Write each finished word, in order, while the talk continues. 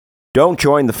Don't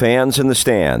join the fans in the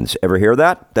stands. Ever hear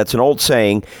that? That's an old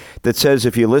saying that says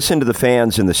if you listen to the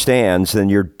fans in the stands, then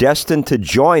you're destined to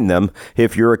join them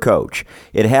if you're a coach.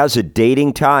 It has a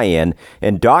dating tie-in,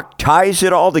 and Doc ties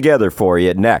it all together for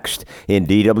you next in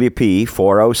DWP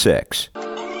 406.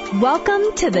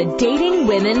 Welcome to the Dating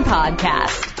Women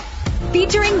Podcast,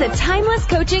 featuring the timeless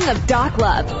coaching of Doc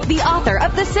Love, the author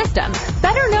of The System,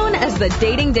 better known as the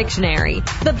Dating Dictionary,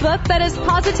 the book that has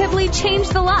positively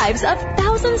changed the lives of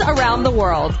thousands around the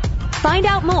world. Find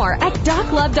out more at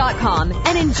doclove.com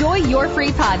and enjoy your free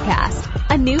podcast.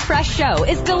 A new fresh show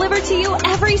is delivered to you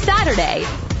every Saturday.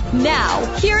 Now,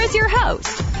 here is your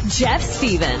host, Jeff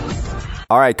Stevens.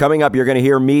 All right, coming up, you're going to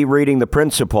hear me reading The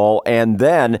Principle, and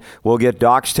then we'll get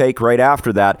Doc's take right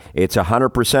after that. It's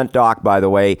 100% Doc, by the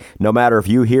way, no matter if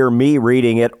you hear me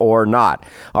reading it or not.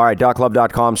 All right,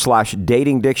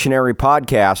 doclove.com/dating dictionary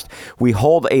podcast. We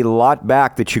hold a lot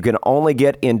back that you can only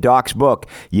get in Doc's book.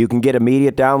 You can get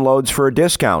immediate downloads for a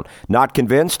discount. Not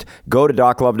convinced? Go to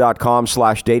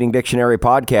doclove.com/dating dictionary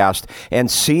podcast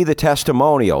and see the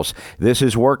testimonials. This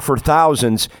has worked for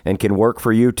thousands and can work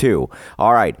for you too.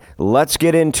 All right, let's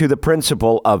get into the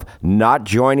principle of not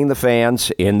joining the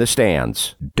fans in the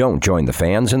stands. Don't join the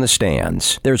fans in the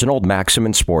stands. There's an old maxim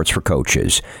in sports for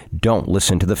coaches. Don't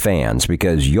listen to the fans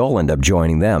because you'll end up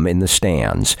joining them in the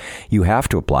stands. You have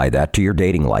to apply that to your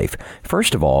dating life.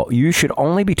 First of all, you should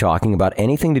only be talking about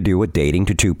anything to do with dating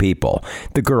to two people.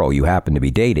 The girl you happen to be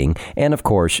dating, and of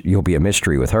course, you'll be a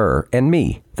mystery with her, and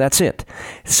me. That's it.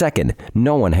 Second,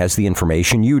 no one has the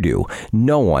information you do.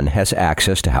 No one has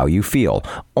access to how you feel.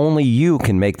 Only you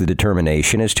can make the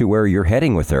determination as to where you're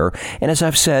heading with her. And as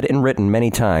I've said and written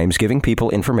many times, giving people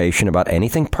information about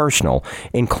anything personal,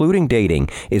 including dating,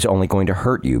 is only going to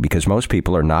hurt you because most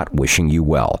people are not wishing you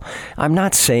well. I'm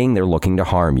not saying they're looking to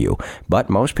harm you, but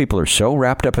most people are so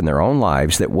wrapped up in their own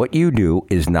lives that what you do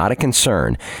is not a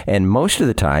concern. And most of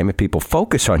the time, if people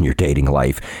focus on your dating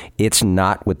life, it's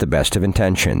not with the best of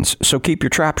intentions. So keep your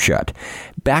trap shut.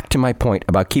 Back to my point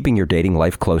about keeping your dating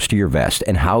life close to your vest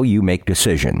and how you make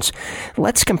decisions.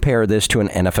 Let's compare this to an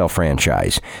NFL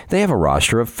franchise. They have a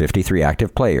roster of 53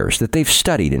 active players that they've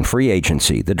studied in free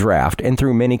agency, the draft, and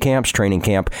through mini camps, training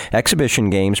camp,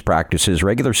 exhibition games, practices,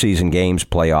 regular season games,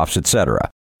 playoffs, etc.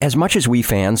 As much as we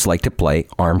fans like to play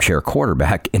armchair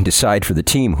quarterback and decide for the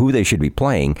team who they should be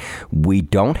playing, we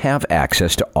don't have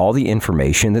access to all the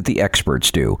information that the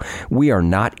experts do. We are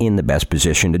not in the best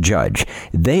position to judge.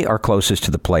 They are closest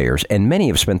to the players, and many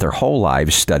have spent their whole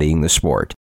lives studying the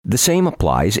sport. The same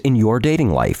applies in your dating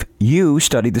life. You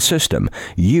studied the system.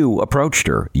 You approached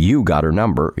her. You got her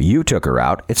number. You took her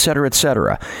out, etc.,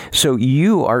 etc. So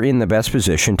you are in the best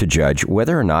position to judge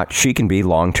whether or not she can be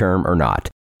long-term or not.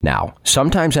 Now,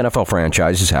 sometimes NFL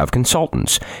franchises have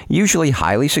consultants, usually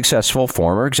highly successful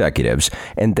former executives,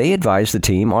 and they advise the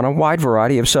team on a wide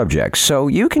variety of subjects, so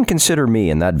you can consider me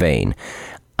in that vein.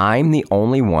 I'm the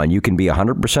only one you can be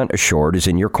 100% assured is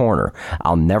in your corner.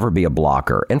 I'll never be a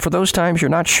blocker, and for those times you're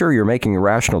not sure you're making a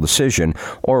rational decision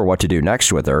or what to do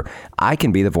next with her, I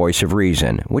can be the voice of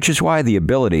reason, which is why the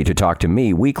ability to talk to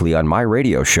me weekly on my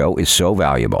radio show is so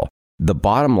valuable. The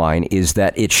bottom line is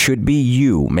that it should be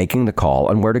you making the call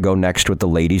on where to go next with the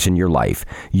ladies in your life.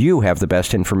 You have the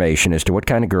best information as to what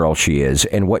kind of girl she is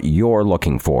and what you're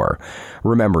looking for.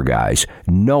 Remember, guys,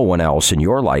 no one else in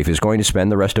your life is going to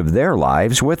spend the rest of their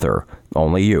lives with her.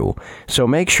 Only you. So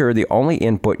make sure the only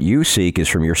input you seek is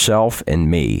from yourself and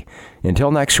me.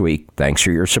 Until next week, thanks for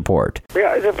your support.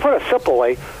 Yeah, to put it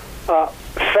simply,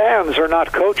 fans are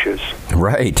not coaches.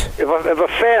 Right. If a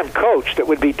fan coached, it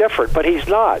would be different, but he's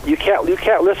not. You can't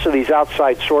listen to these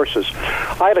outside sources.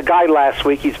 I had a guy last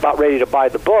week, he's about ready to buy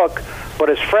the book, but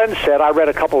his friend said, I read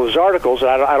a couple of his articles, and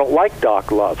I don't like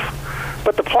Doc Love.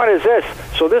 But the point is this,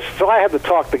 so I had to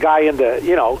talk the guy into,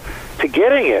 to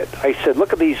getting it. I said,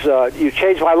 look at these, you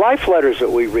changed my life letters that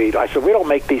we read. I said, we don't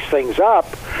make these things up.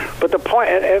 But the point,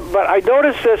 but I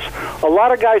noticed this, a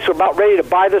lot of guys who are about ready to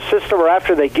buy the system or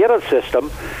after they get a system,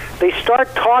 they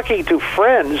start talking to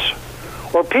friends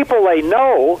or people they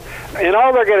know, and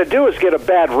all they're going to do is get a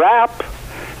bad rap.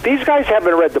 These guys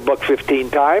haven't read the book 15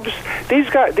 times.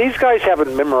 These guys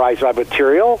haven't memorized my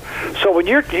material. So when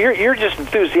you're just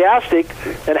enthusiastic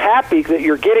and happy that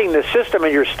you're getting the system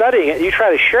and you're studying it, and you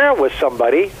try to share it with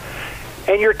somebody,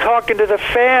 and you're talking to the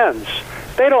fans.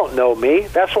 They don't know me.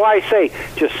 That's why I say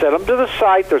just send them to the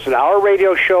site. There's an hour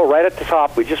radio show right at the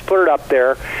top. We just put it up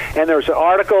there. And there's an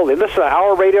article. They listen to an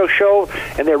hour radio show,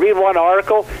 and they read one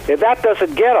article. If that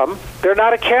doesn't get them, they're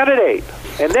not a candidate.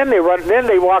 And then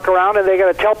they walk around, and they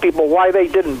got to tell people why they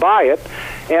didn't buy it.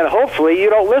 And hopefully you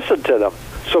don't listen to them.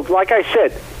 So like I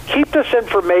said, keep this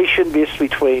information just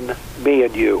between me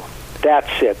and you.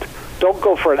 That's it. Don't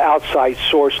go for an outside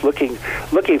source looking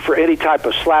for any type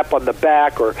of slap on the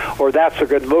back or that's a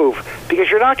good move, because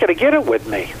you're not going to get it with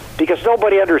me, because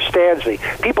nobody understands me.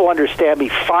 People understand me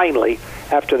finally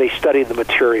after they study the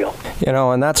material.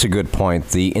 And that's a good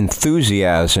point. The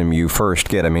enthusiasm you first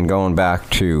get, going back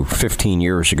to 15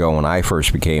 years ago when I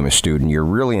first became a student, you're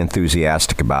really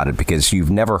enthusiastic about it because you've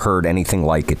never heard anything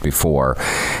like it before.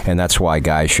 And that's why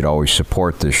guys should always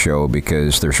support this show,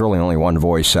 because there's really only one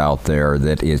voice out there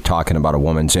that is talking about a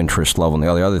woman's interest level and the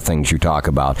other things you talk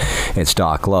about. It's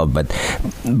Doc Love. But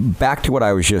back to what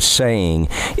I was just saying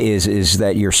is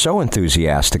that you're so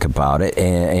enthusiastic about it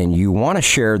and you want to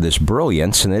share this brilliance.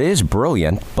 And it is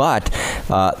brilliant, but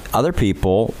other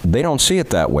people, they don't see it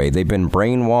that way. They've been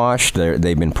brainwashed,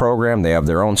 they've been programmed, they have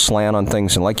their own slant on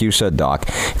things, and like you said, Doc,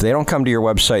 if they don't come to your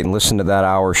website and listen to that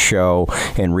hour show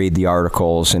and read the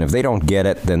articles, and if they don't get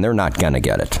it, then they're not going to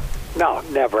get it. No,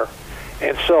 never.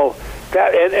 And so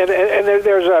that and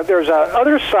there's a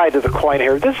other side to the coin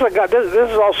here. This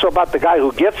is also about the guy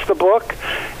who gets the book,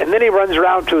 and then he runs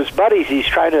around to his buddies. He's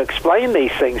trying to explain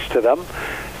these things to them.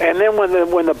 And then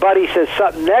when the buddy says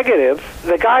something negative,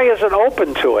 the guy isn't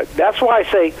open to it. That's why I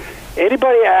say,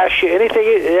 anybody asks you anything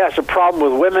that has a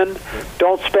problem with women,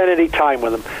 don't spend any time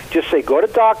with them. Just say, go to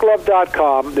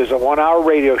DocLove.com. There's a 1-hour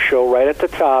radio show right at the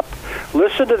top.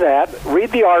 Listen to that. Read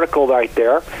the article right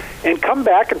there. And come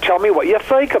back and tell me what you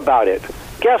think about it.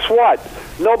 Guess what?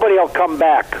 Nobody will come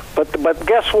back. But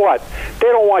guess what? They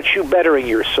don't want you bettering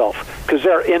yourself because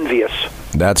they're envious.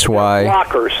 That's why... They're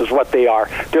blockers is what they are.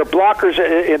 They're blockers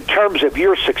in terms of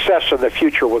your success in the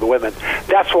future with women.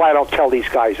 That's why I don't tell these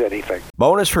guys anything.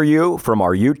 Bonus for you from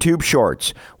our YouTube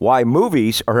shorts. Why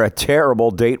movies are a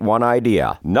terrible date one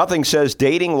idea. Nothing says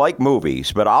dating like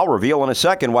movies, but I'll reveal in a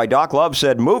second why Doc Love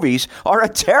said movies are a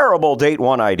terrible date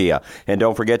one idea. And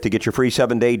don't forget to get your free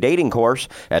 7-day dating course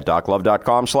at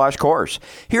doclove.com/course.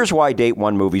 Here's why date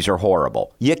one movies are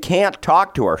horrible. You can't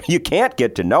talk to her. You can't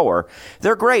get to know her.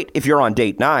 They're great if you're on date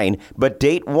 9, but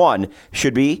date 1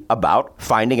 should be about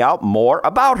finding out more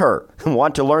about her.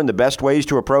 Want to learn the best ways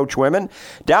to approach women?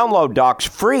 Download Doc's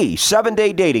free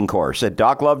 7-day dating course at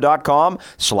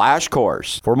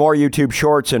doclove.com/course. For more YouTube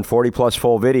shorts and 40-plus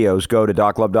full videos, go to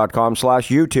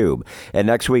doclove.com/YouTube. And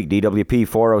next week, DWP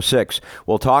 406,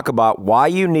 we'll talk about why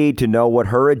you need to know what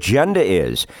her agenda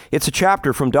is. It's a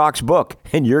chapter from Doc's book,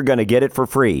 and you're going to get it for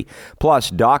free. Plus,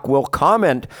 Doc will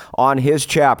comment on his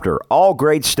chapter. All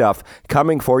great stuff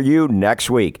coming for you next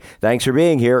week. Thanks for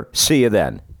being here. See you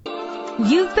then.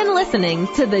 You've been listening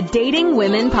to the Dating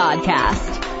Women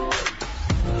Podcast.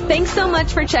 Thanks so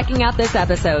much for checking out this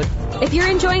episode. If you're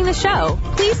enjoying the show,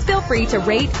 please feel free to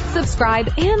rate, subscribe,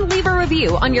 and leave a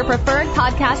review on your preferred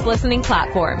podcast listening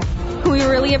platform. We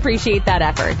really appreciate that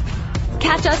effort.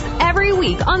 Catch us every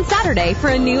week on Saturday for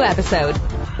a new episode.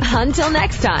 Until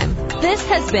next time, this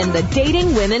has been the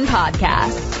Dating Women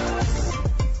Podcast.